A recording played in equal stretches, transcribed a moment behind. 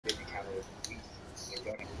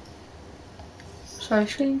Sorry,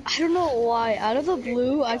 screen. I don't know why. Out of the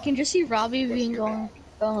blue, I can just see Robbie going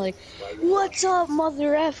like, "What's up,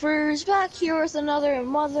 mother effers? Back here with another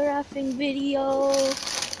mother effing video."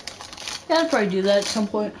 Yeah, I'd probably do that at some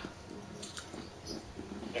point.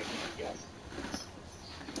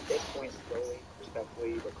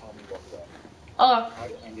 Oh.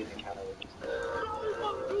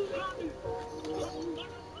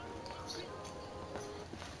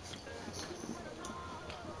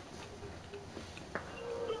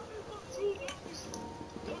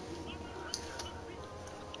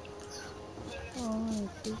 Oh,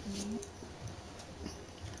 excuse me.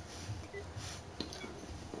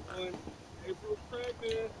 April's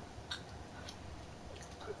pregnant.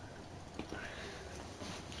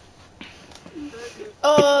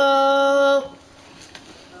 Oh.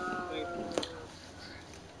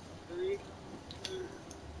 3, 2,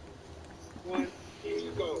 1,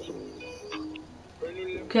 go.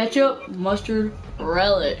 Ketchup, mustard,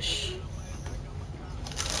 relish.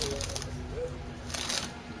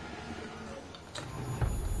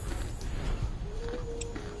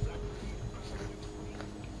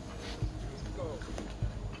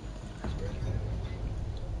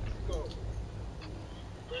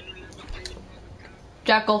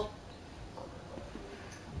 Jackal.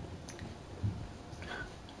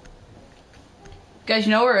 Guys,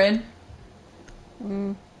 you know we're in.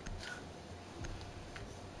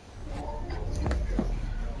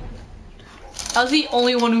 I was the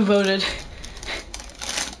only one who voted.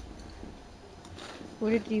 What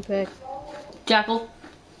did you pick? Jackal.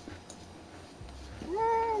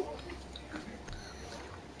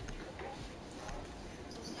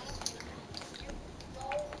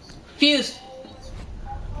 Fuse.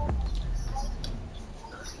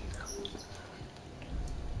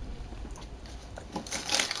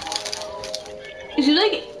 It seems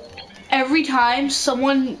like every time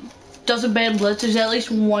someone does a bad blitz, there's at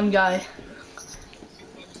least one guy.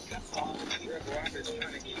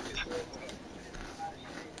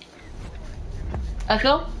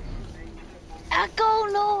 Echo? Echo,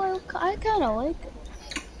 no, I kind of like it.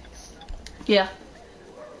 Yeah.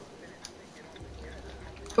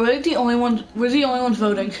 We're like the only ones. We're the only ones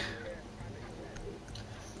voting.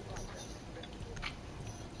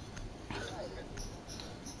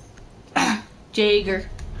 Jaeger.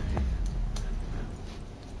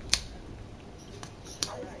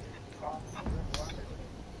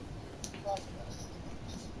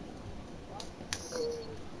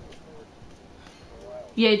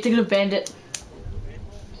 Yeah, you're thinking of Bandit.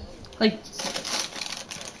 Like,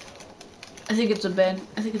 I think it's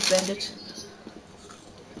Bandit.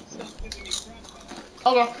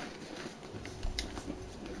 Okay.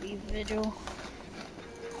 Maybe Vigil.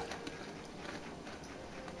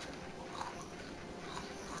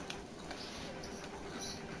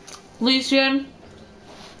 Lucian.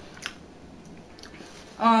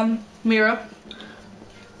 Mira.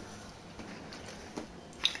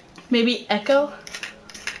 Maybe Echo.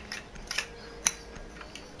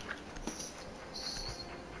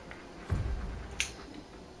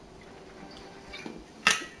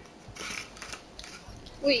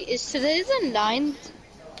 Wait, is today the 9th?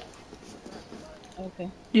 Okay.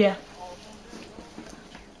 Yeah.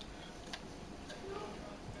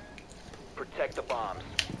 Protect the bombs.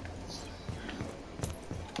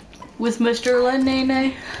 With Mr.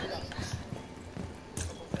 Lenene.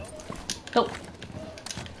 Nope.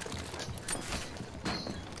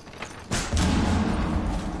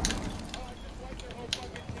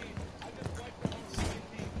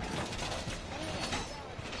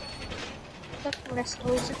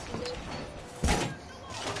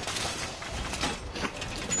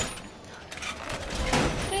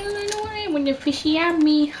 When you're fishy at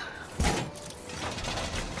me.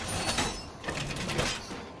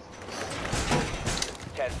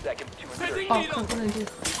 10 seconds to insertion. Oh, crap, what did I do?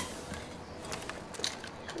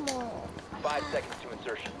 Come on. 5 seconds to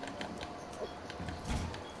insertion.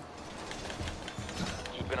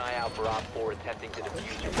 Keep an eye out for Op 4 attempting to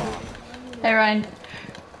defuse your bomb. Hey, Ryan.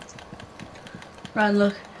 Ryan,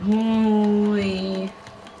 look. Ooh-wee.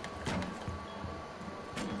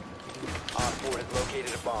 Op 4 has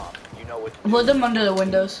located a bomb. You know what to do. Put them under the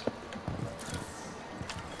windows.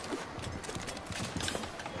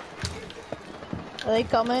 Are they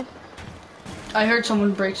coming? I heard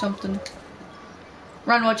someone break something.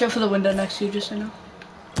 Ryan, watch out for the window next to you, just so you know.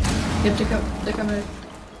 Yep, they're coming in.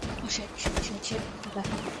 Oh shit. Okay.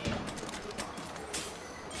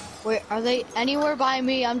 Wait, are they anywhere by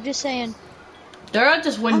me? I'm just saying. They're at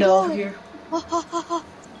this window over here.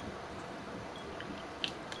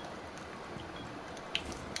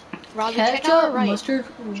 Robbie, check out Ketchup, our right. mustard,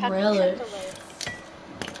 Check relish. the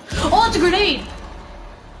right. Oh, it's a grenade!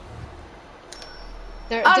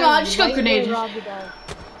 They're, I don't know, I they're just got right where grenaded. Robbie died.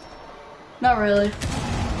 Not really.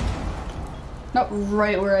 Not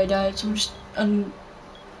right where I died. Someone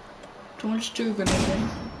just threw a grenade in.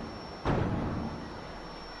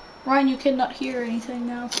 Ryan, you cannot hear anything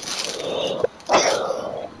now.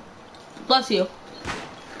 Bless you.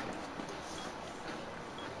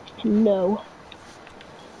 No.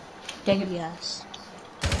 Dang it. Yes.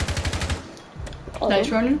 Nice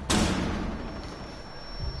running.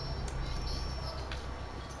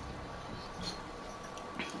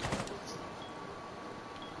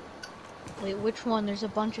 Wait, which one? There's a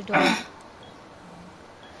bunch of doors.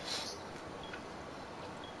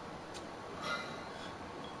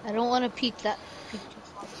 I don't want to peek too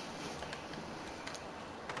far.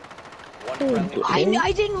 One friendly.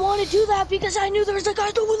 I didn't want to do that because I knew there was a guy.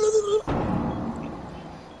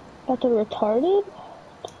 That's a retarded?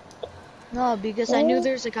 No, because I knew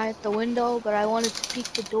there's a guy at the window, but I wanted to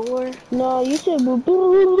peek the door. No, you said no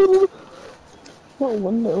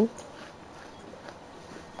window.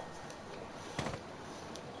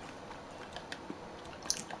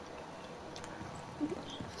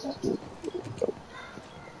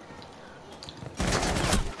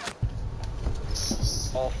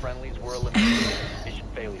 All friendlies were eliminated. Mission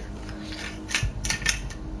failure.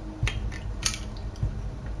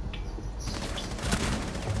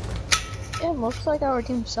 Yeah, looks like our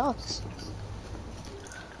team sucks.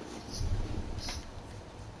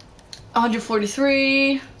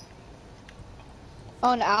 143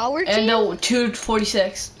 On our team? and no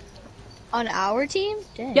 246. On our team?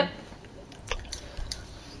 Dang. Yep.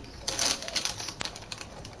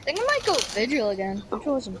 I think I might go with Vigil again.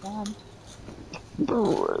 Vigil wasn't bad.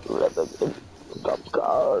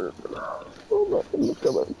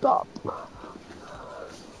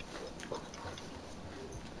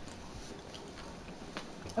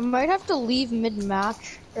 I might have to leave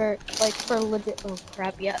mid-match, or like for legit. Oh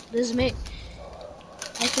crap! Yeah, this is me.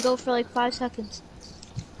 I have to go for like 5 seconds.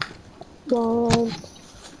 1,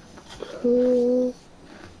 2,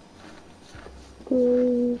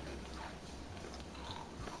 3,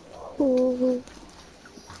 4,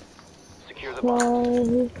 Secure the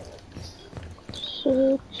bomb. 5,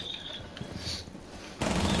 6,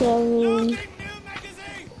 7,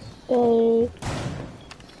 8,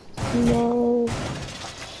 9,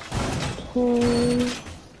 10,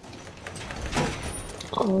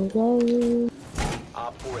 11.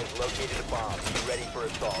 Op 4 has located a bomb. Be ready for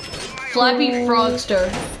assault. Flappy Frogster.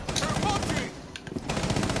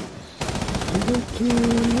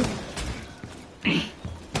 15,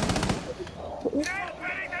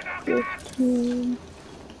 10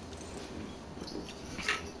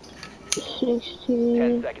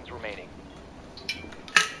 16, seconds remaining.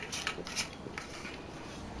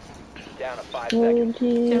 Down to 5 seconds.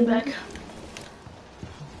 Stand 17, back.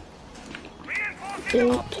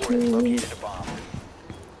 Op 4 has 18, located a bomb.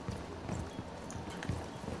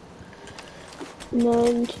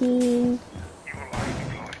 19,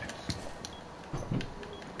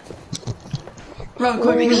 Run,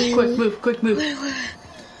 quick move, quick move.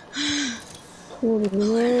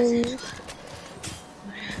 21,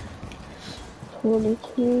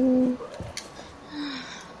 22,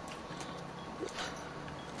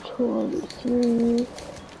 23,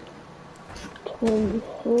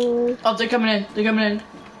 24. Oh, they're coming in. They're coming in.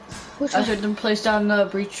 Which I one? heard them place down the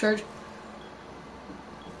breach charge.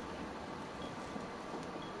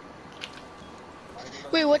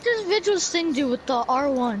 Wait, what does Vigil's thing do with the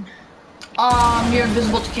R1? You're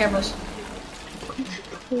invisible to cameras.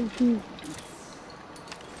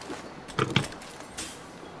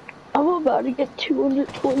 I'm about to get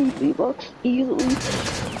 220 V-Bucks easily.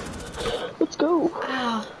 Let's go.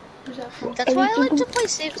 Ah, where's that from? That's why I like to play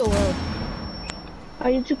Save the World.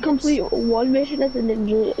 I need to complete 1 mission as a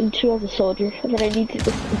ninja and 2 as a soldier. And then I need to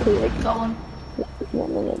just complete like Got one.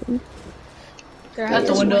 1 of them. At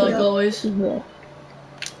the window, like always. Yeah.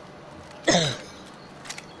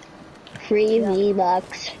 Free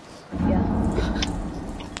V-Bucks. Yeah.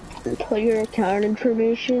 Put your account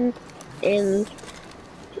information in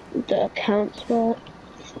the account spot.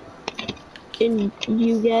 And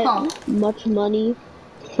you get much money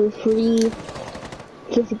for free.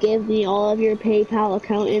 Just give me all of your PayPal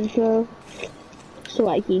account info so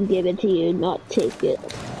I can give it to you and not take it.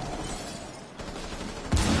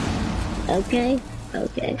 Okay?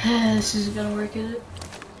 Okay. This isn't gonna work, is it?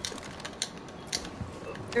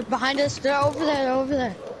 They're behind us. They're over there. They're over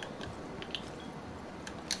there.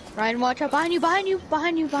 Ryan, watch out. Behind you, behind you,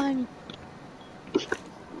 behind you, behind you.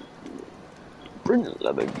 Bring the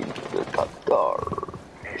lemon into the top car.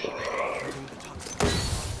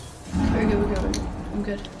 Very good, we're good. I'm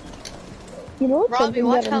good. You know what's Robbie, something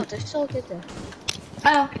watch that out. They're still good there.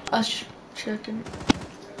 I know. I was checking.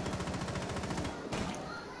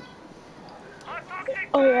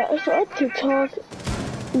 Oh yeah, I saw a TikTok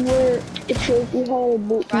where it shows you how to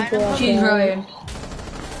boot people out. She's Ryan.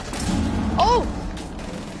 Oh!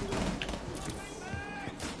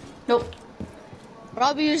 Nope.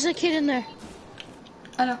 Robbie, there's a kid in there.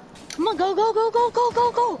 I know. Come on, go, go, go, go, go,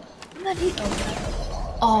 go, go! I'm not eating.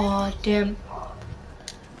 Oh, damn.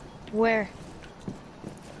 Where?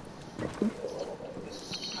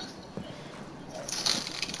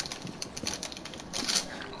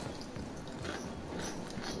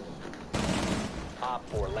 Op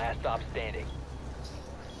 4, last stop standing.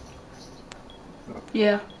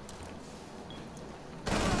 Yeah.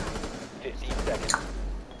 15 seconds.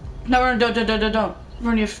 No, run, don't.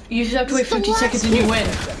 Run, you have to wait It's the 50 last seconds and you hit. win.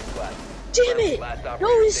 Seconds left. Damn it! Last operator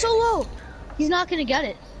No, he's so standing. low. He's not gonna get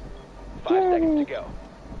it. 5 seconds to go.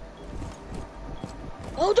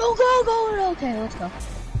 Oh, don't go, go. Okay, let's go.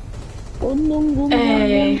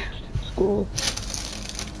 Hey. School.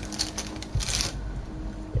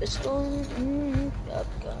 Let's go. Up,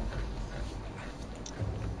 go.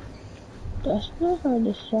 That's not how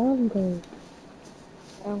the song goes.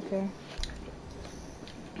 I don't care.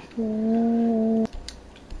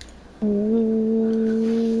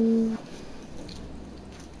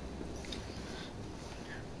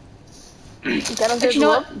 Actually, you know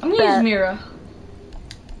what? I'm gonna use Mira.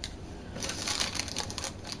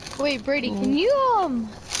 Wait, Brady, can you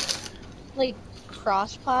like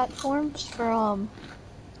cross platforms for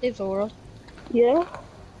Save the World? Yeah,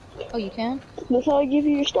 Oh, you can. that's how I give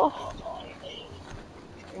you your stuff.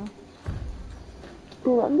 Yeah.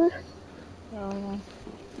 Remember? Oh yeah.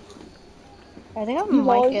 I think I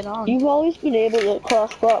might get on. You've always been able to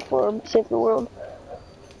cross-platform save the world.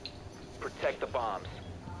 Protect the bombs.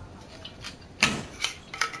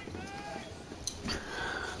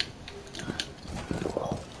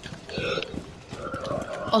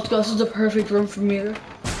 Let's go. This is the perfect room for Mira.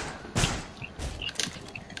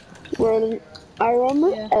 When I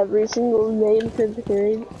remember Yeah. every single day in 5th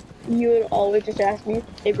grade, you would always just ask me,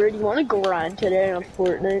 "Hey, Bird, you want to grind today on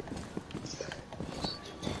Fortnite?"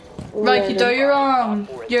 Right, you throw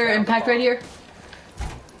your impact right here.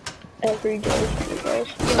 Every day, you guys.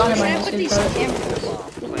 Oh, never Where mind. should I put It's these good. cameras?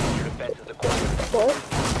 Bomb. Plan your defenses accordingly. What?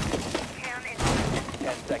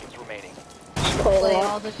 10 seconds remaining. Play Play a all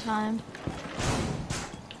lot. the time.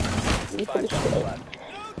 5 seconds left.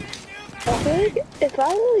 I feel like if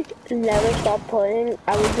I like never stopped playing,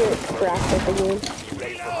 I would get cracked at the game. Be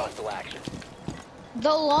ready for hostile action.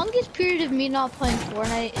 The longest period of me not playing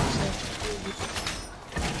Fortnite is like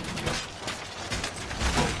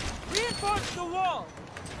Reinforce the wall!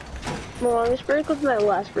 My longest break was my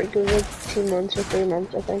last break. It was like 2 months or 3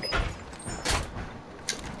 months, I think.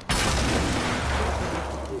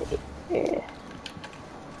 Yeah.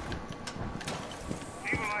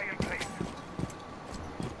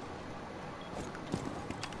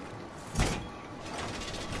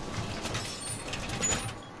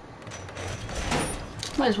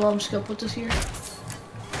 Might as well. I'm just gonna put this here.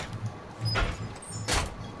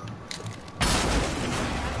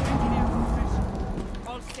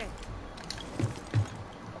 All set.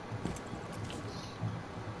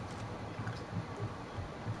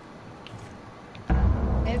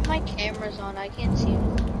 if my camera's on, I can't see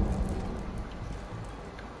it.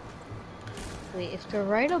 Wait, if they're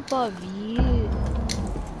right above you.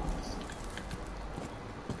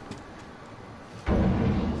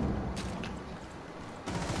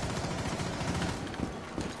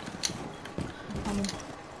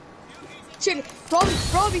 Shit,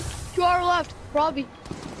 Robbie, to our left, Robbie.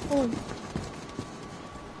 Oh,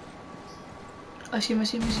 I see him.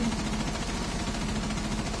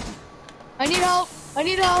 I need help, I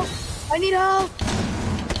need help.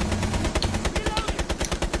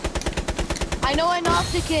 I know I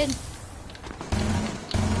knocked the kid.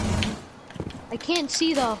 I can't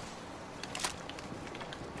see though.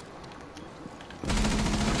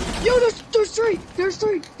 Yo, there's three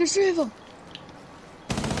of them.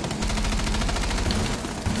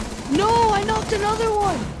 No, I knocked another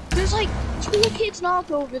one. There's like 2 kids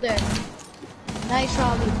knocked over there. Nice,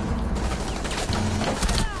 Robbie.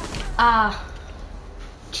 Ah.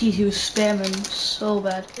 Jeez, he was spamming so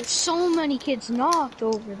bad. There's so many kids knocked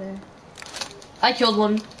over there. I killed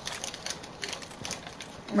one.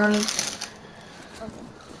 Running.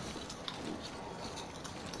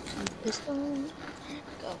 This one.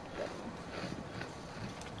 Go.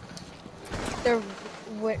 They're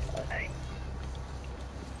where?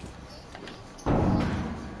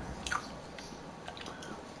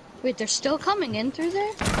 Wait, they're still coming in through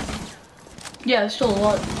there? Yeah, there's still a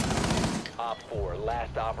lot. Op Op 4,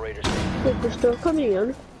 last operator standing. Look, they're still coming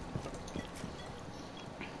in.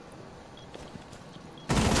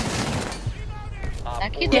 Op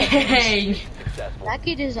That 4 kid- Dang. successful. That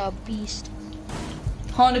kid is a beast.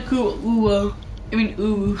 Hanaku Uo. I mean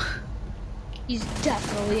Uwu. He's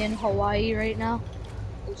definitely in Hawaii right now.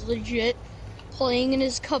 He's legit playing in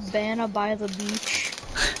his cabana by the beach.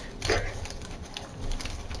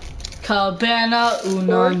 Cabana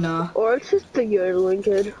Unana. Or it's just the yodeling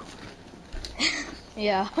kid.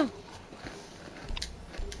 Yeah.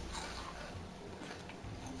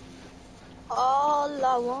 All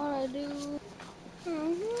I wanna do.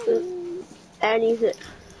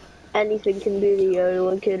 Anything can be the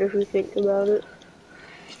yodeling kid if you think about it.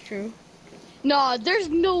 It's true. No, there's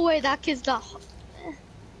no way that kid's not.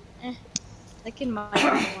 That kid might be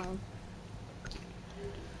lying.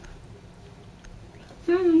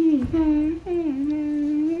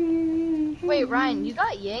 Wait, Ryan, you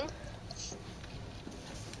got Ying?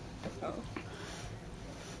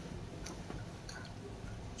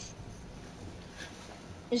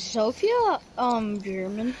 Is Sophia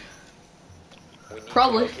German? We need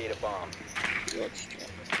Probably. to locate a bomb.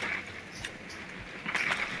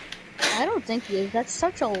 I don't think he is. That's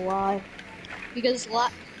such a lie. Because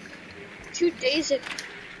 2 days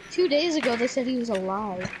ago they said he was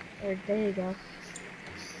alive. Or a day ago.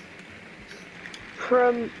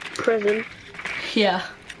 From prison. Yeah.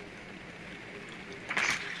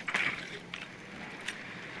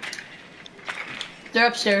 They're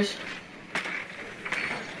upstairs.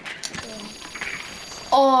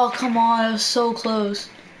 Oh, come on. I was so close.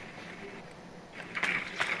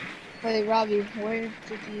 Wait, Robbie, where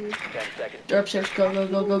did you? 10 seconds. They're upstairs. Go, go,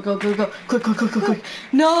 go, go, go, go, go. Quick, quick, quick, quick, quick.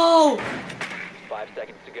 No! 5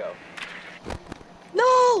 seconds to go.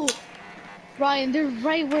 No! Ryan, they're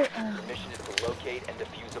right where. The mission is to locate and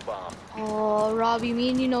defuse a bomb. Oh, Robbie, me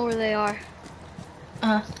and you know where they are.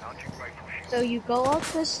 Uh-huh. So you go up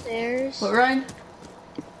the stairs. What, Ryan?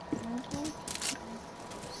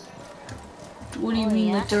 What do you Oh, mean?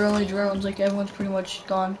 yeah? Like, they're only drones. Like, everyone's pretty much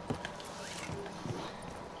gone.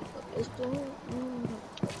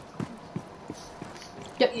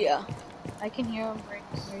 Yep. Yeah. I can hear them right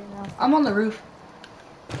now. I'm on the roof.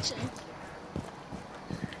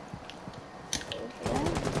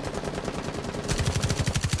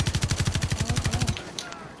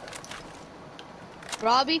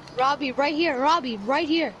 Robbie, right here, Robbie, right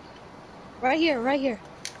here. Right here, right here.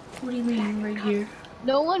 What do you mean, right here?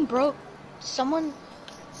 No one broke. Someone.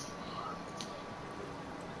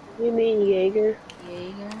 You mean Jaeger?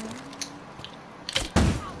 Jaeger.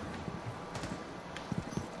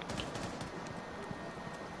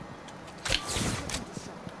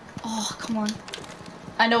 Oh, come on.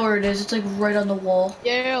 I know where it is. It's like right on the wall.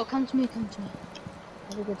 Yeah, come to me, come to me.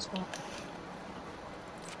 I have a good spot.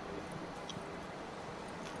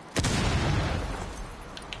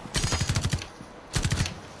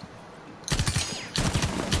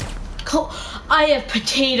 I have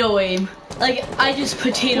potato aim. Like, I just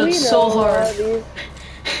potatoed We so know, hard. Robbie.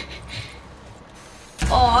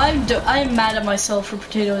 Oh, I'm mad at myself for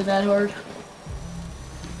potatoing that hard.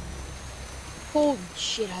 Holy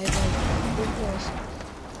shit, I have like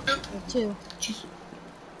 4 kills. Or 2. Jeez.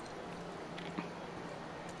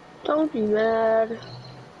 Don't be mad.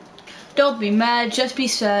 Don't be mad, just be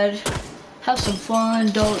sad. Have some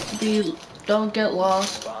fun, don't get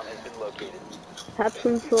lost. Bomb has been located. Have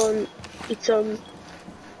some fun. Eat some.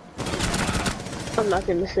 I'm not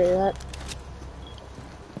gonna say that.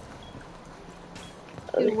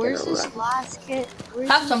 I'm Dude, just where's gonna this run. last kid? Where's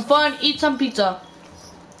Have some fun, eat some pizza.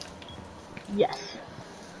 Yes.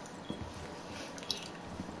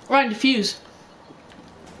 Ryan, defuse.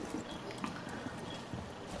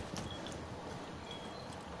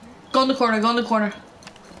 Go in the corner, go in the corner.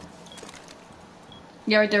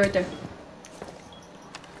 Yeah, right there, right there.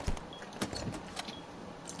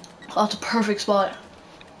 Oh, it's a perfect spot.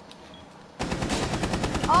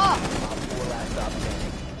 Ah! Op 4 last stop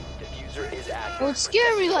standing. Diffuser is active. Don't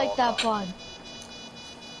scare me like that, bud.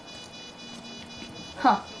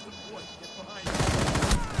 Huh.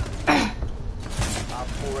 Op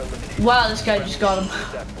 4 eliminated. Wow, this guy just got him.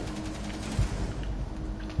 Successful.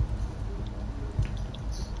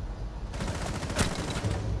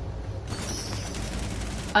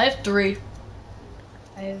 I have 3.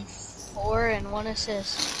 I have 4 and 1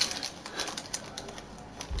 assist.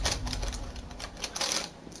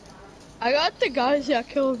 I got the guys that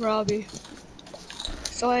killed Robbie.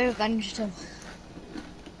 So I avenged him.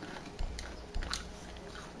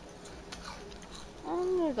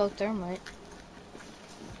 I'm gonna go thermite.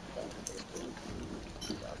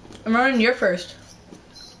 I'm running your first.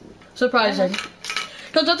 Surprising.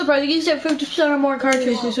 No, that's the price. You get 50% or more car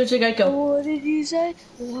choices, switch to Geico. What did you say?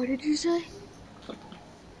 What did you say?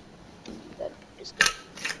 That is good.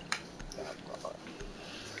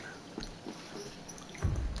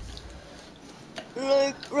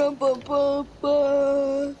 Like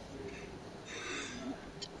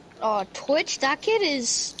oh, Twitch. That kid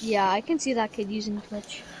is. Yeah, I can see that kid using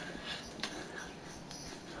Twitch.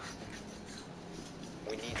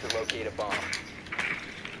 We need to locate a bomb.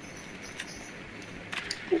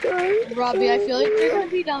 Robbie, I feel like they're gonna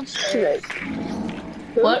be downstairs.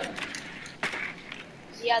 What?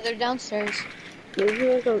 Yeah, they're downstairs. Maybe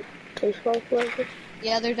like a baseball player.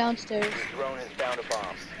 Yeah, they're downstairs. Your drone has found a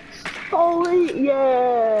bomb. Holy,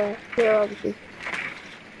 yeah. Yeah, obviously.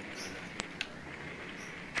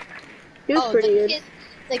 He was pretty good.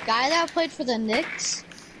 The guy that played for the Knicks.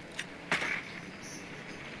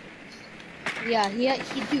 Yeah,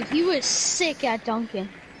 he was sick at dunking.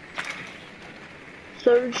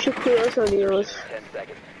 So did Shaquille O'Neal. 10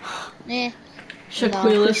 seconds. Eh.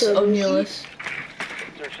 Shaquilis No. O'Nealis.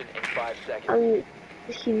 Insertion in 5 seconds. I mean,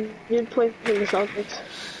 he did play for the Celtics.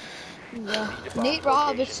 Yeah. Nate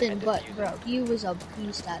Robinson, but bro, he was a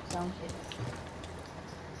beast at dunking.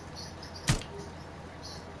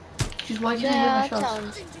 Jeez, why can't I hit my shots?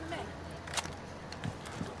 Sounds.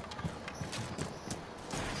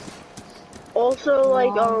 Also,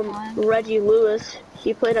 like, Long time. Reggie Lewis,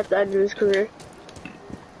 he played at the end of his career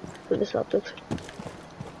for the Celtics.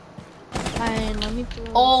 Fine, let me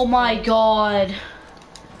throw. Oh my god.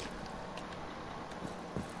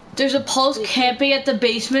 There's a pulse camping at the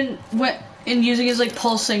basement and using his like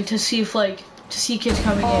pulsing to see if to see kids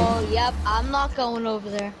coming in. Oh, yep, I'm not going over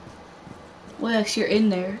there. Lex, you're in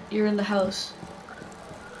there. You're in the house.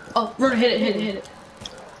 Oh, run, hit it.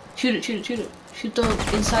 Shoot it. Shoot the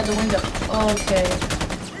inside the window. Okay.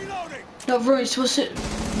 Reloading. No, bro, you're supposed to.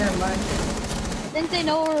 Never mind. I think they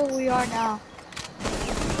know where we are now.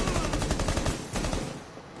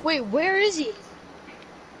 Wait, where is he?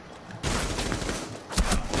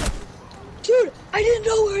 Dude, I didn't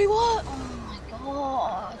know where he was. Oh my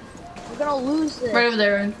god. We're gonna lose this. Right over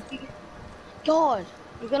there, Aaron. God,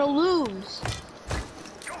 we're gonna lose.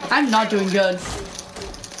 I'm not doing good.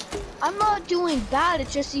 I'm not doing bad,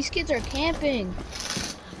 it's just these kids are camping.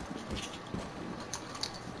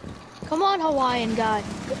 Come on, Hawaiian guy.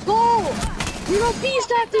 Let's go! You're a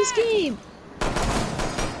beast at this game!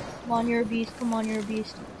 Come on, you're a beast. Come on, you're a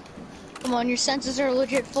beast. Come on, your senses are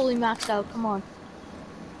legit fully maxed out. Come on.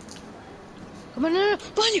 Come on, no.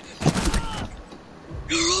 Behind you!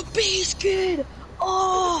 You're a beast, kid!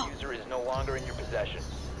 Oh! The user is no longer in your possession.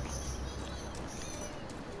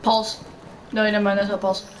 Pulse. No, never mind, that's not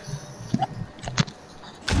pulse.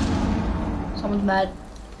 Someone's mad.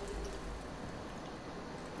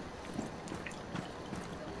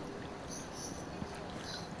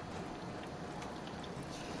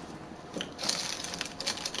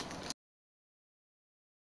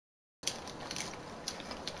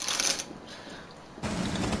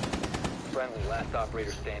 Friendly, last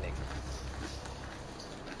operator standing.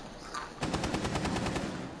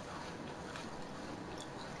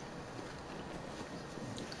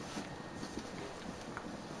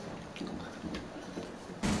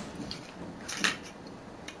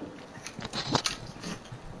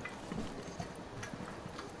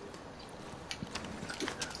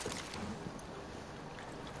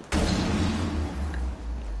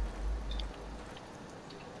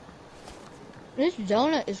 This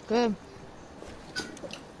donut is good.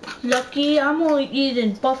 Lucky, I'm only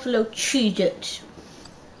eating buffalo Cheez-Its.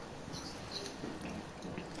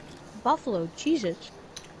 Buffalo Cheez-Its.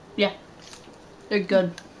 Yeah, they're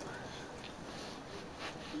good.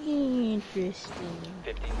 Interesting.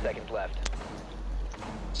 15 seconds left.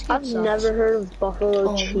 I've never heard of Buffalo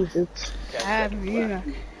Oh. Cheez-Its. 10 seconds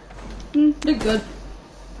left. They're good.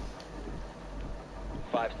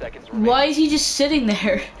 5 seconds remaining. Why is he just sitting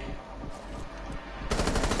there?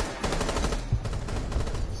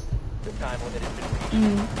 The time limit has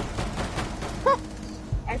been reached.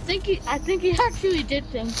 I think he actually did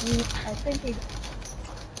think he. I think he.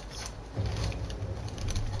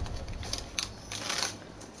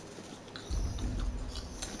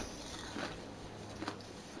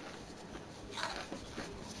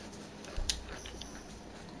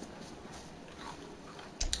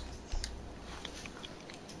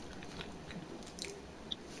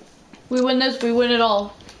 We win this, we win it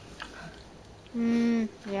all.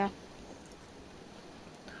 Yeah.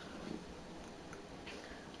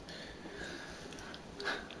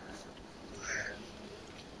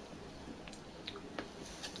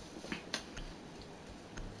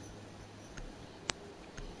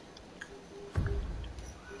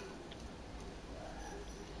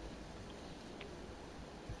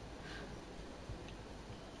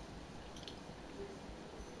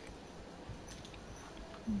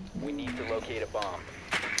 We need to locate a bomb.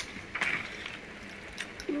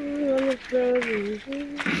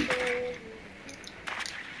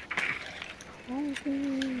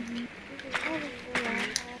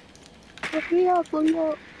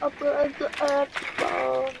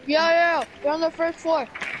 Yeah, they're on the first floor.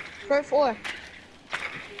 First floor.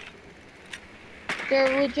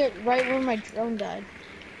 They're legit right where my drone died.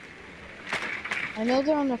 I know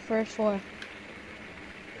they're on the first floor.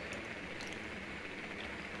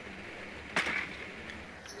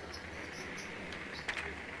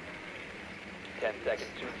 Ten seconds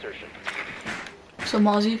to insertion. So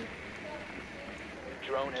Mozzie.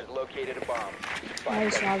 Drone has located a bomb. 5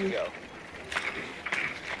 Nice, seconds Robbie. to go.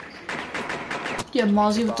 Yeah,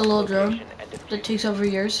 Mozzie with the little drone Location and that defuse. takes over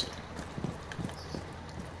yours.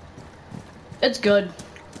 It's good.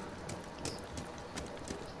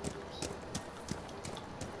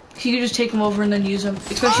 You can just take him over and then use him,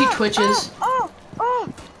 especially twitches.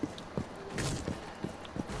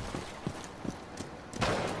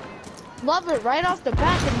 Love it right off the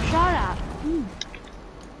bat and shot at.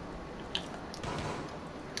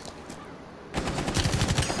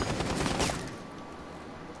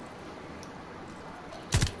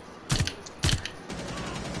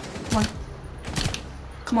 Come on.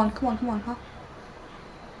 Come on, come on, come on, huh?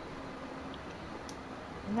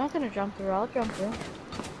 I'm not gonna jump through, I'll jump through.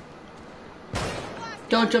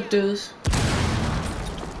 Don't jump through this.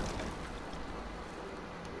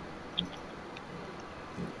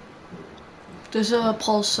 There's a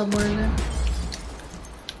pulse somewhere in there.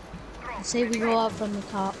 I say we go out from the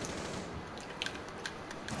top.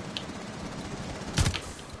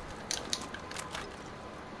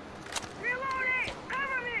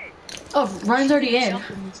 Oh, Ryan's already in. You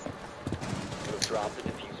have dropped the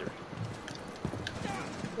diffuser.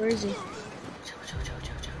 Where is he?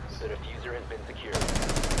 The diffuser has been secured.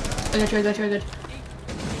 I got you, I got you, I got you.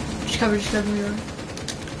 Just cover me, Ryan.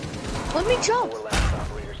 Let me jump! 4 last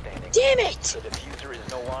operator standing. Damn it! The diffuser is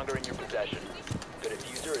no longer in your possession. The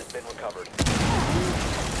diffuser has been recovered.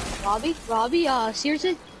 Robbie,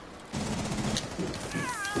 seriously?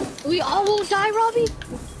 We all will die, Robbie?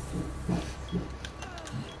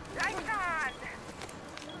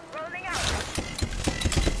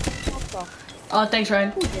 What the? Oh, thanks,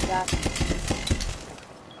 Ryan. Who did that?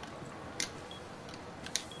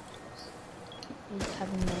 He's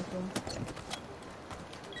having no clue.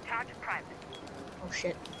 Oh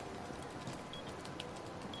shit.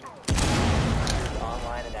 Diffuser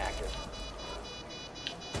online and active.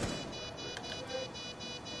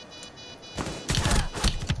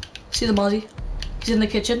 See the Mozzie? He's in the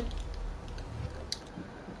kitchen.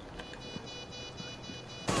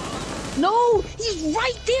 No! He's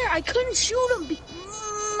right there! I couldn't shoot him!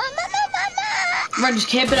 Ryan, just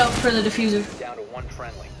camp it out for the diffuser. Down to 1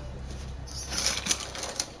 friendly.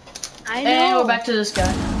 I know! And we're back to this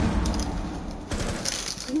guy.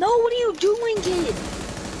 No, what are you doing, kid?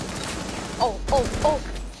 Oh.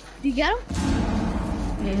 Did you get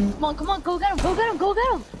him? Come on, go get him, go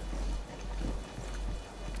get him!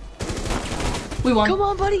 We won. Come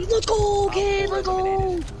on, buddy, let's go, kid, let's go!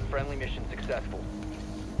 Eliminated. Friendly mission successful.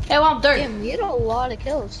 Hey, well, I'm third. Damn, you had a lot of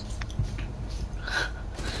kills.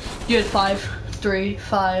 You had 5, 3,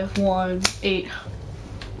 5, 1, 8.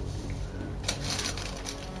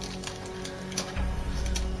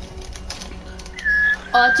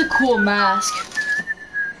 Oh, that's a cool mask.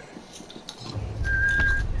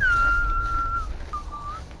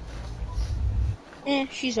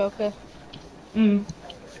 She's okay.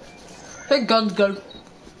 Her gun's good.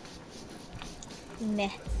 Meh.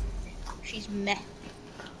 She's meh.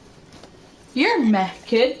 You're meh,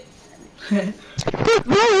 kid.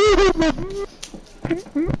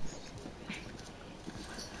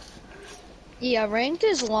 Yeah, ranked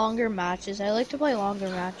is longer matches. I like to play longer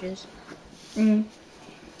matches.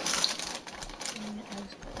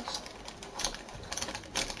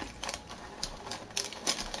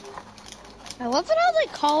 I love it how they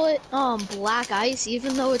call it black ice,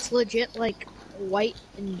 even though it's legit like white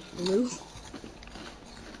and blue.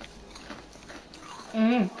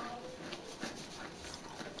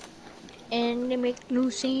 And they make no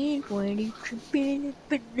sense when you trip in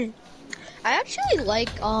it. I actually like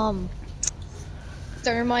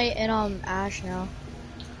thermite and ash now.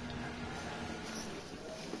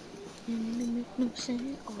 No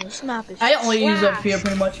sense. Oh, this map is I only use trash. up here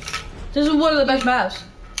pretty much. This is one of the best maps.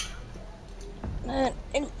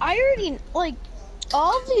 And I already like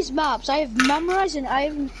all of these maps. I have memorized and I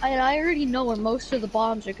already know where most of the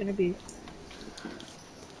bombs are gonna be.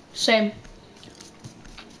 Same.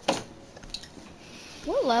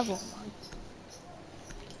 What level?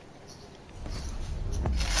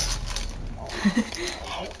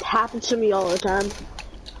 happens to me all the time.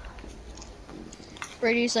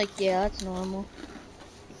 Brady's like, yeah, that's normal.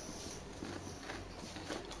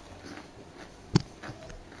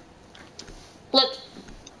 Look.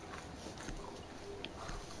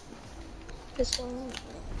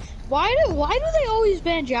 Why do they always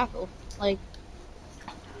ban Jackal? Like,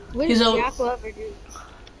 what does Jackal ever do?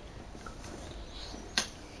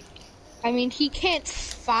 I mean, he can't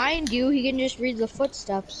find you. He can just read the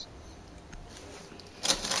footsteps.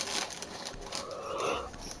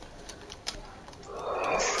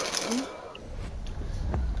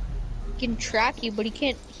 He can track you, but he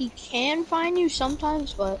can't. He can find you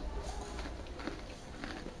sometimes, but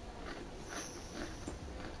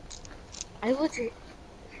I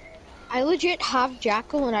legit have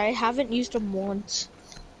Jackal, and I haven't used him once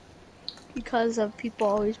because of people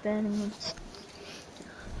always banning him.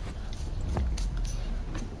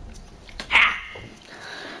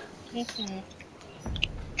 A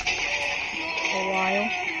while.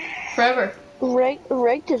 Forever.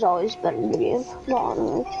 Ranked has always been in the game. Not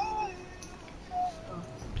unranked.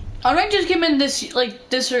 Unranked just came in this, like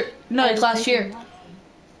last year.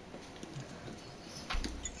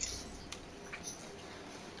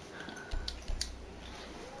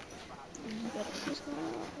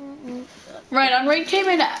 Right, Unranked came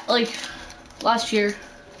in, like, last year.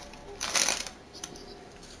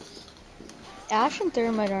 Ash and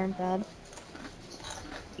Thermite aren't bad.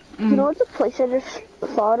 You know what's a place I just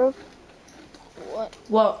thought of?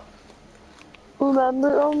 What?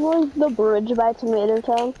 Remember on like the bridge by Tomato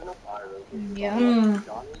Town? Yeah.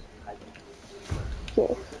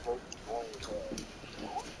 Yeah.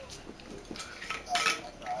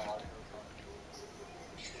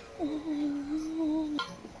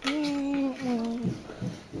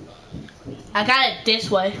 I got it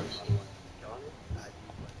this way.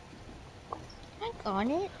 I got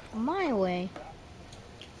it my way.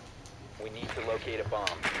 We need to locate a bomb.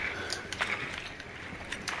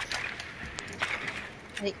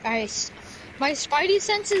 Like, my spidey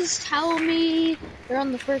senses tell me they're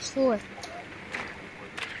on the first floor.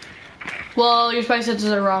 Well, your spy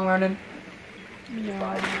senses are wrong, Ronan. No.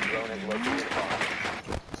 Drone has located a bomb.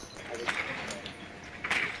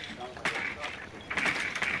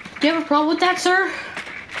 Do you have a problem with that, sir?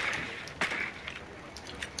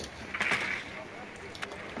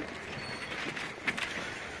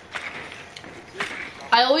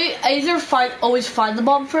 I always find the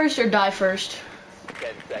bomb first or die first.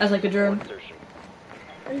 10 seconds As like a drone. before insertion.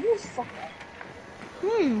 Are you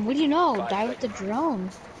fucking? What do you know? Die with the drone.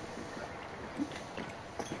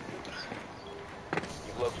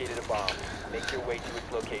 You've located a bomb. Make your way to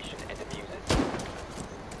its location and defuse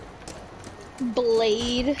it.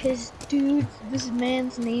 Blade. This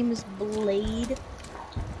man's name is Blade.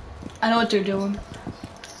 I know what they're doing.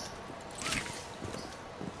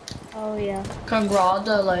 Oh yeah.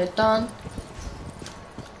 Congratulations.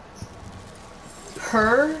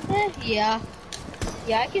 Her? Yeah.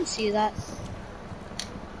 Yeah, I can see that.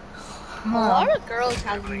 A lot of girls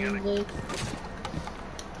have Blade.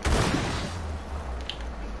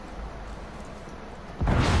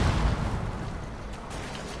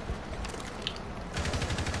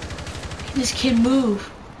 This kid move.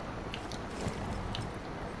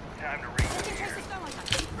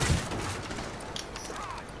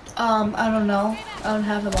 I don't know. I don't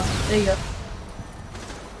have him on. There you go.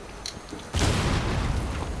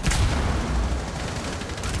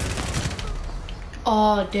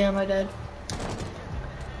 Oh, damn, I did.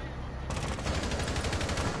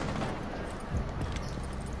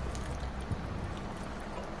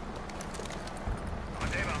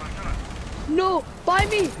 No, by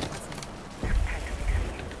me.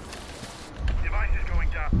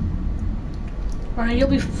 Alright, you'll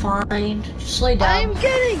be fine. Just lay down. I'm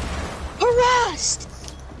getting harassed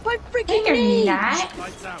by freaking You're me. not.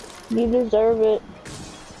 You deserve it.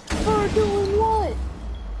 For doing what?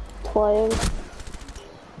 Playing.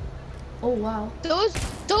 Oh, wow.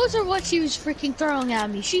 Those are what she was freaking throwing at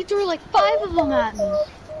me. She threw like 5 of them at me.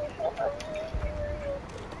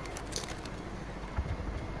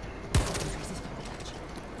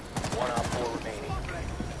 One op 4 remaining.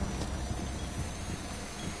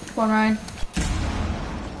 Come on, Ryan.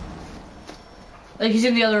 Like, he's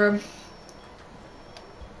in the other room.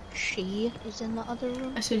 She is in the other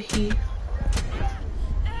room. I said he.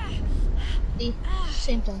 See?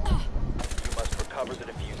 Same thing. You must recover the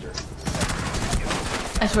diffuser.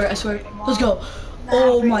 I swear. Let's go.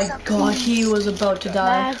 Oh my god, he was about to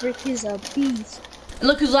die. Maverick is a beast. And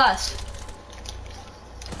look who's last.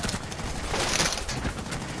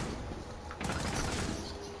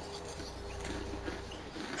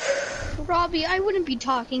 Robbie, I wouldn't be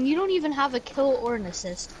talking. You don't even have a kill or an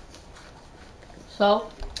assist. So?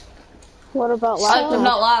 What about last I'm match?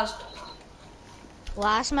 not last.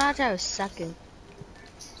 Last match I was second.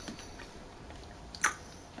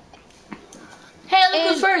 Hey, look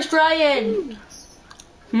who's And- first, Ryan!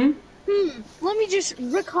 Hmm? Let me just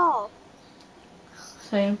recall.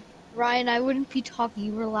 Same. Ryan, I wouldn't be talking.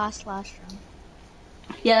 You were last round.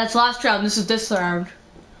 Yeah, that's last round. This is this round.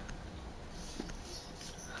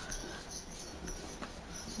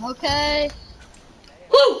 Okay.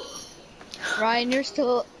 Woo! Ryan, you're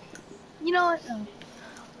still. You know what?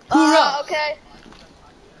 Hoorah! Okay.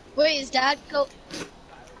 Wait, is Dad go?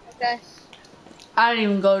 Okay. I didn't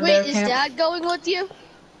even go to their Wait, is camp. Dad going with you?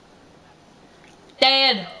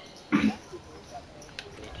 Dad! Need to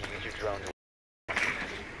use your drone.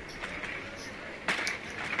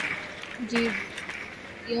 Dude,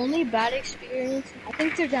 the only bad experience, I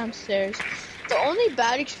think they're downstairs. The only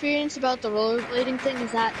bad experience about the rollerblading thing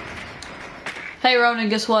is that, Hey, Ronan,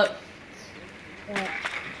 guess what? uh,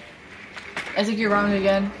 I think you're wrong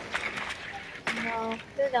again. no,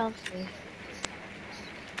 they're downstairs.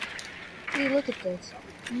 Hey, look at this.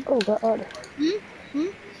 Oh god. What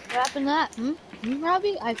happened to that?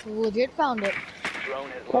 Robbie? I legit found it. Drone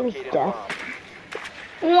has That is located a death.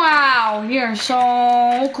 bomb. Wow, you're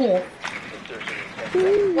so cool. Insertion in 10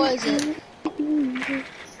 seconds. What is it?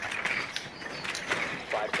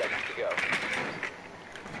 5 seconds to go.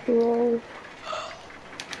 Well,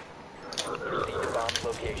 Proceed to bomb's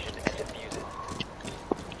location and defuse it.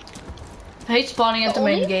 I hate spawning at the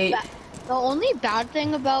main gate. The only bad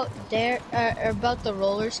thing about about the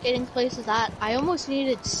roller skating place is that I almost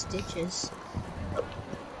needed stitches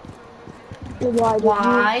why? Did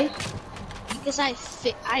Why? because I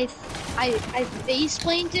face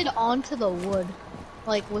planted onto the wood,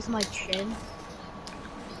 like with my chin.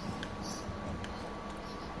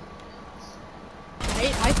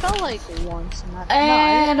 I fell like once, and that.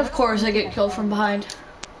 And of course, I get killed from behind.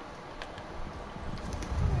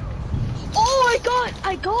 Oh,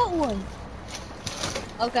 I got one.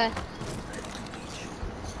 Okay.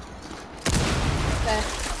 Okay.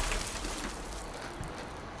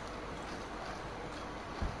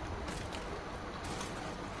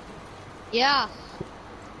 Yeah.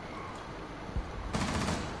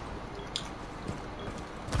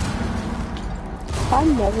 I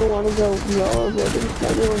never want to go rollerblading, so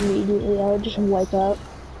I go immediately. I would just wipe out.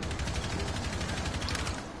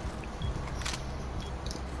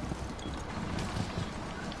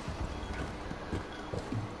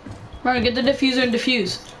 Run, get the diffuser and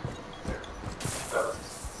defuse.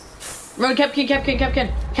 Run, Captain,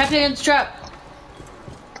 Captain's trap.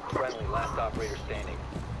 Friendly, last operator standing.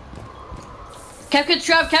 Captain's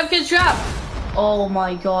trap. Oh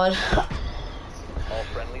my god. All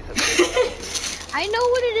friendlies have been I know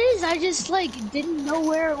what it is. I just like didn't know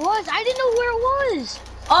where it was. I didn't know where it was.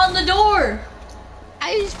 On the door.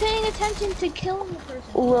 I was paying attention to killing the person.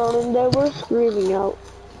 Ronan, they were screaming out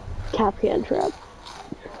Capcan trap.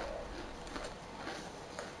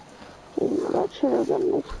 That should have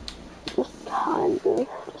been like, just kind of.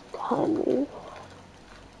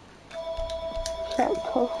 That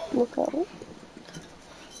tough look at it.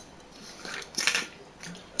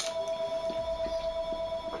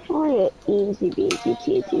 Oh yeah, easy beasy,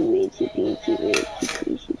 easy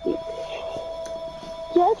peasy.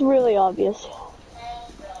 Yeah, it's really obvious.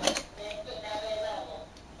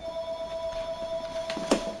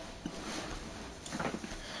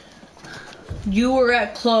 You were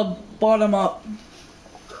at club bottom up.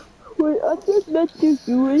 Wait, I just meant to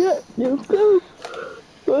do it. No go.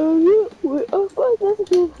 Wait, I just meant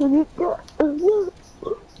to do it.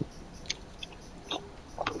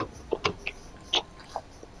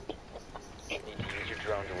 Need to use your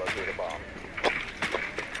drone to locate a bomb.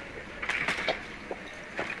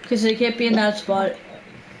 Because they can't be in that spot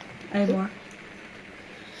anymore.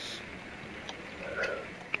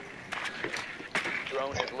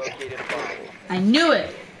 Drone has located a bomb. I knew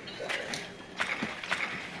it.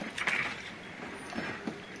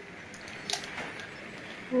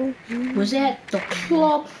 Was at the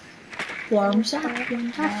club. Warms up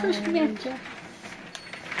when I first met you.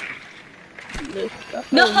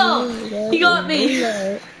 No! He got me!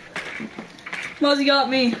 Mozzie got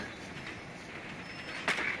me.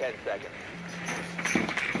 10 seconds.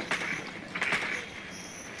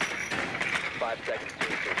 5 seconds to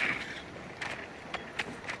insertion.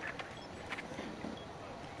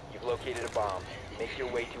 You've located a bomb. Make your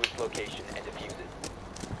way to its location and defuse it.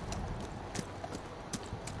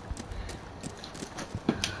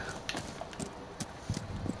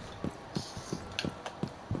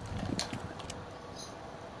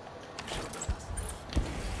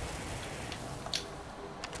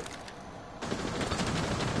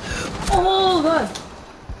 Oh god!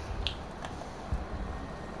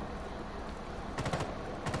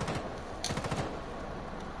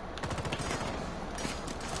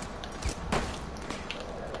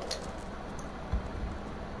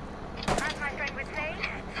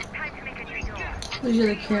 There's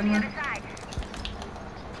the other camera.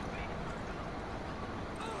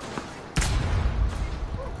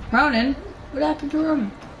 Ronan? What happened to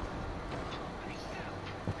Ronan?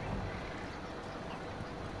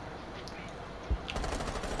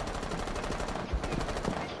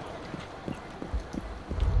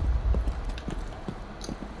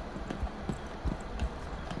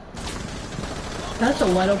 That's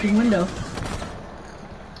a wide open window.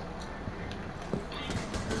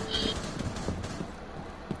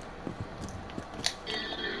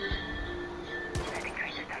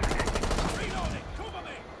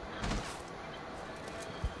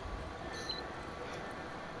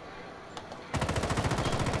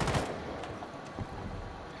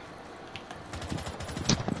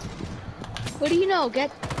 What do you know?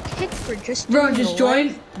 Get kicked for just Bro, doing just the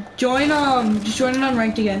what? join it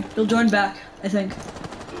unranked again. You'll join back, I think.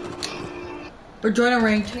 Or join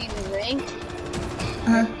unranked. You mean ranked?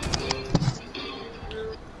 Uh-huh.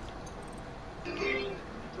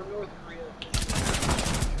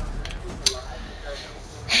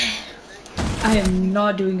 I am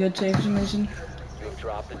not doing good today for some reason. You have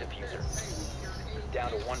dropped the diffuser.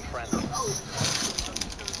 Down to one friendly.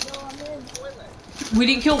 We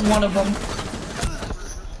didn't kill one of them.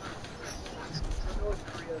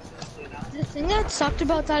 The thing that sucked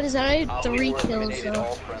about that is that I had Op 3 4 kills eliminated though.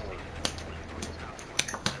 all friendlies.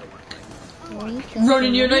 3 kills.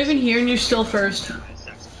 Ronan, you're not even here and you're still first.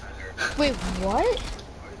 Wait, what?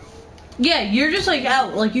 Yeah, you're just like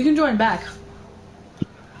out. Like you can join back.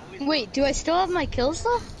 Wait, do I still have my kills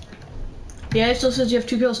though? Yeah, it still says you have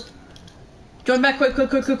 2 kills. Join back quick.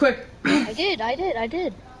 I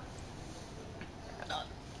did.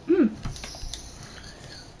 Hmm.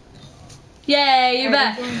 Yay, you're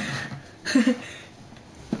back.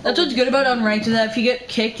 That's what's good about unranked, is that if you get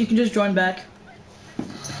kicked, you can just join back.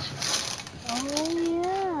 Oh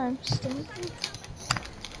yeah, I'm stinking.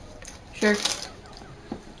 Sure.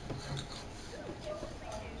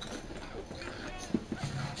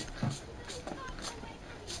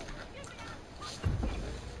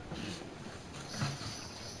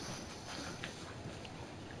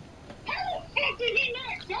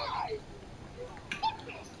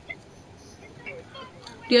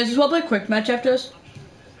 Do you guys just want to play quick match after this?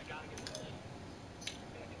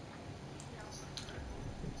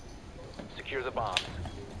 Secure the bomb.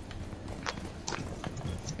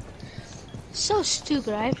 So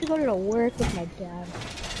stupid. I have to go to work with my dad.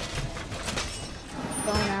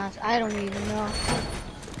 Don't ask. I don't even know.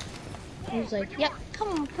 He's like, yep,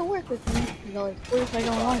 come to work with me. You go like, what if I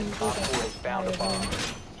don't want you to go Op 4 has found a bomb.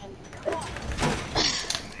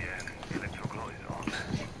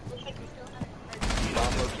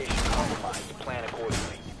 Bomb location compromised. Plan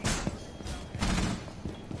accordingly.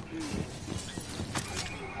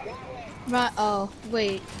 Right. Oh,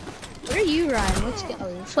 wait. Where are you, Ryan? Let's get. Oh,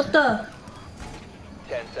 you're What the?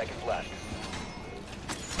 10 seconds left.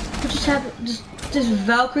 What just happened? This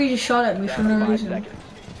Valkyrie just shot at me for Down to no 5 reason. seconds.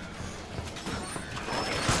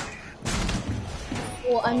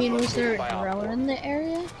 Well, I mean, was there a drone in the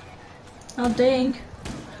area? Oh dang.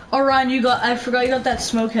 Oh Ryan, I forgot you got that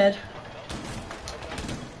smoke head.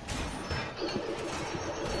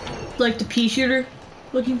 Like the pea shooter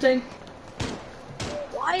looking thing.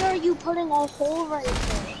 Why are you putting a hole right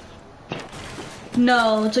there?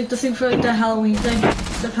 No, it's like the thing for like the Halloween thing.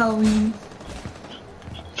 The Halloween.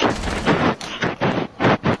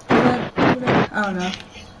 I don't know.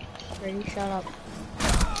 Brady, shut up.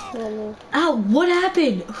 Ow, what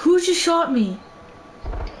happened? Who just shot me?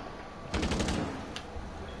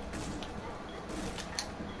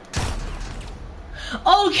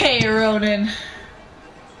 Okay, Ronan.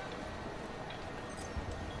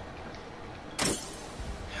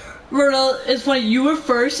 Ronan, it's funny, you were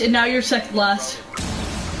first and now you're second last.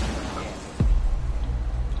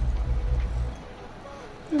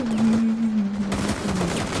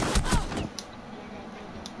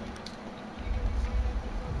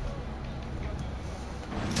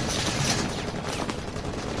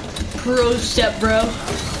 Pro step, bro.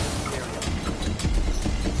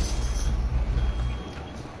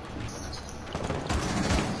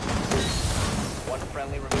 One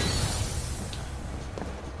friendly remaining.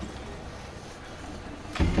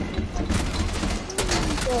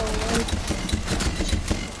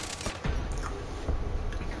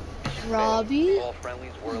 Robbie? All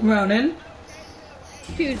friendlies were Ronan.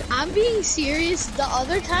 Dude, I'm being serious. The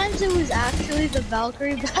other times it was actually the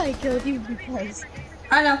Valkyrie that I killed you because.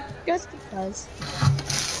 I know. Just because.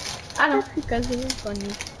 I know. Just because it was funny.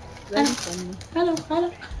 Very funny. I know.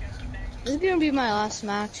 This is gonna be my last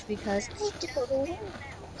match because I have to go to work.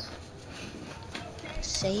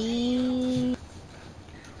 Same.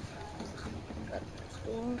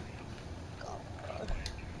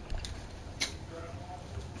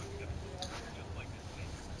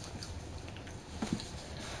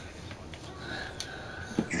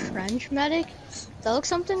 Trench medic? That looks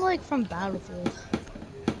something like from Battlefield.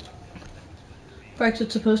 Perhaps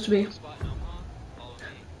it's supposed to be.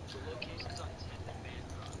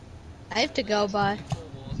 I have to go, bye.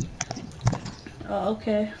 Oh,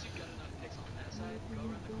 okay.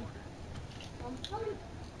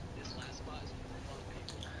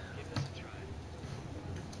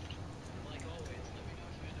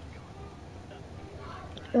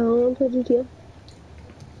 want to GTA.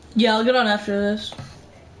 Yeah, I'll get on after this.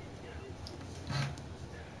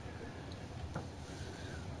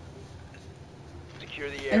 Secure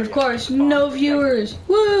the area. And of course, no viewers.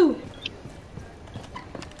 Woo!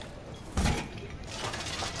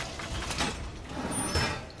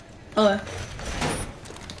 Okay.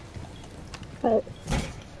 Alright.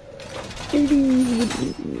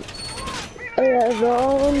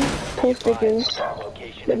 Post stickers.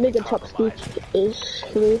 The mega top speech is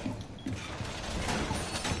free.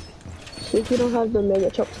 So if you don't have the mega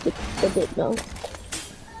chopstick, get it now.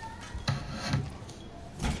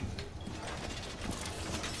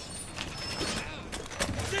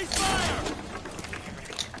 Ceasefire!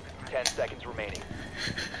 10 seconds remaining.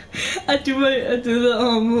 I do the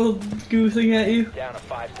little goo thing at you. Down to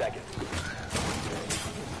 5 seconds.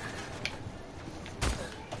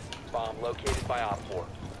 Bomb located by Op 4.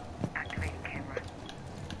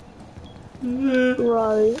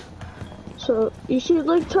 Right. So you should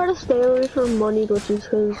like try to stay away from money glitches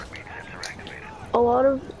because a lot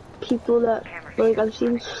of people that like I've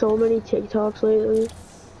seen so many TikToks lately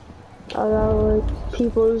about like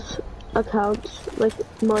people's accounts like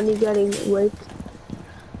money getting leaked.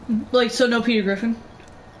 Like, so no Peter Griffin?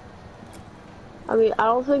 I mean,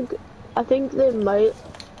 I think they might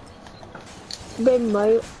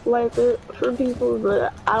like it for people,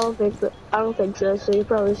 but I don't think so. So you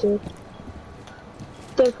probably see.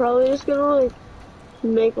 They're probably just gonna like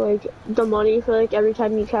make like the money for like every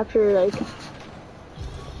time you capture like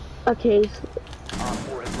a case Op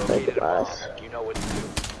 4 has like located a bomb. us. You know what to do.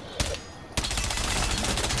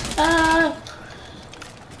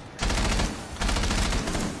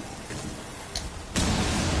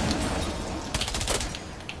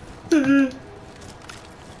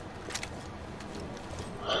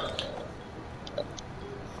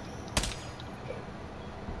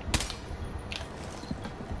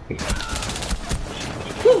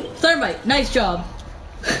 Woo! Thermite, nice job.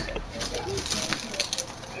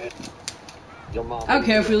 I don't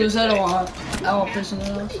care if we lose, I want play something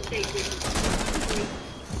else.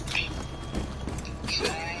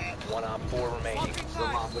 One Op 4 remaining.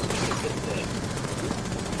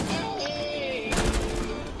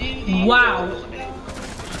 Wow.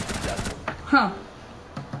 Huh.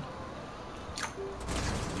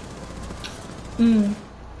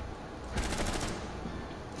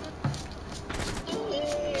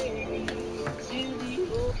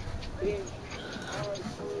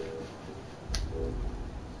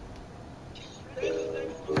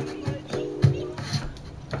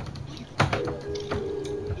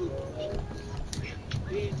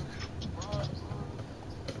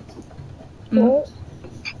 What?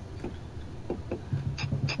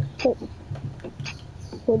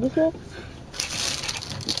 What'd you say?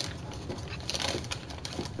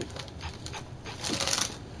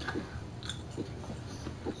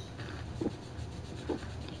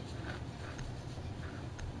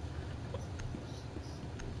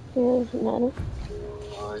 Yeah, it doesn't matter.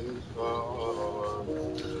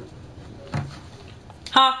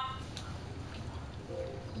 Ha!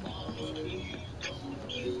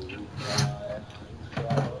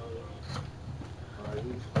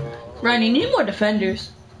 Ryan, you need more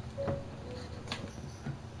defenders.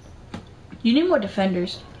 You need more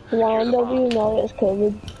defenders. YNW now is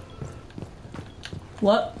COVID.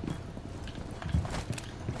 What?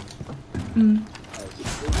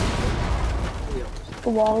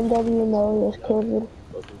 YNW now is COVID.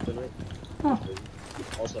 Huh.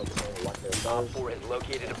 Op 4 has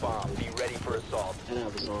located a bomb. Be ready for assault. And I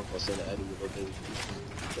have a song called Send the Eddie with located.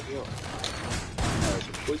 Check me out. Alright, so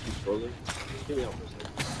before you keep scrolling, hear me out for a second.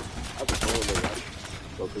 I have a song with the right.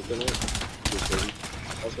 So Kryptonite. Just baby.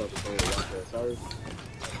 Also have a song with Rock Sorry.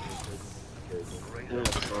 And I have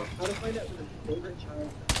a song. How to find out your favorite child.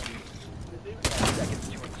 10 seconds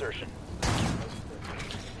to insertion.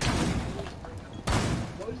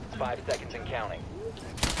 5 seconds and counting.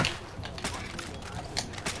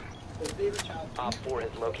 Op 4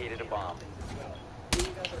 has located a bomb.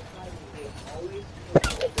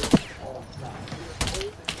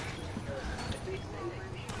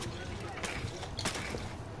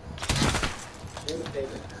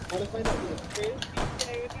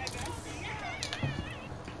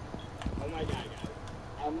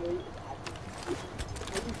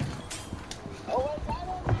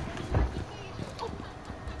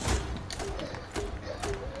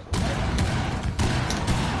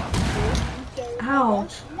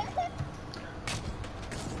 Ouch.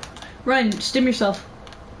 Ryan, stim yourself.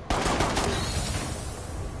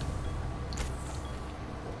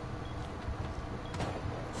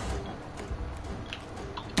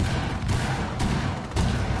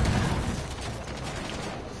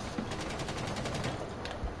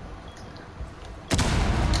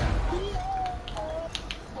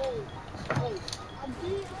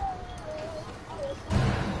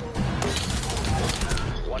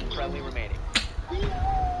 One friendly remaining.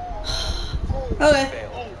 Okay.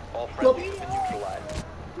 Failed. All friendlies have been neutralized.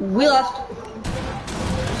 We lost.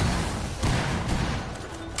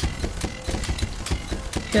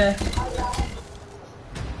 Okay.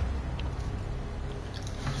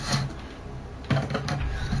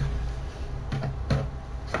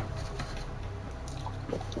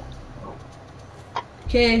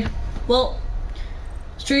 Okay, well,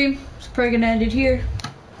 stream is probably gonna end it here.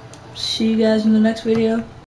 See you guys in the next video.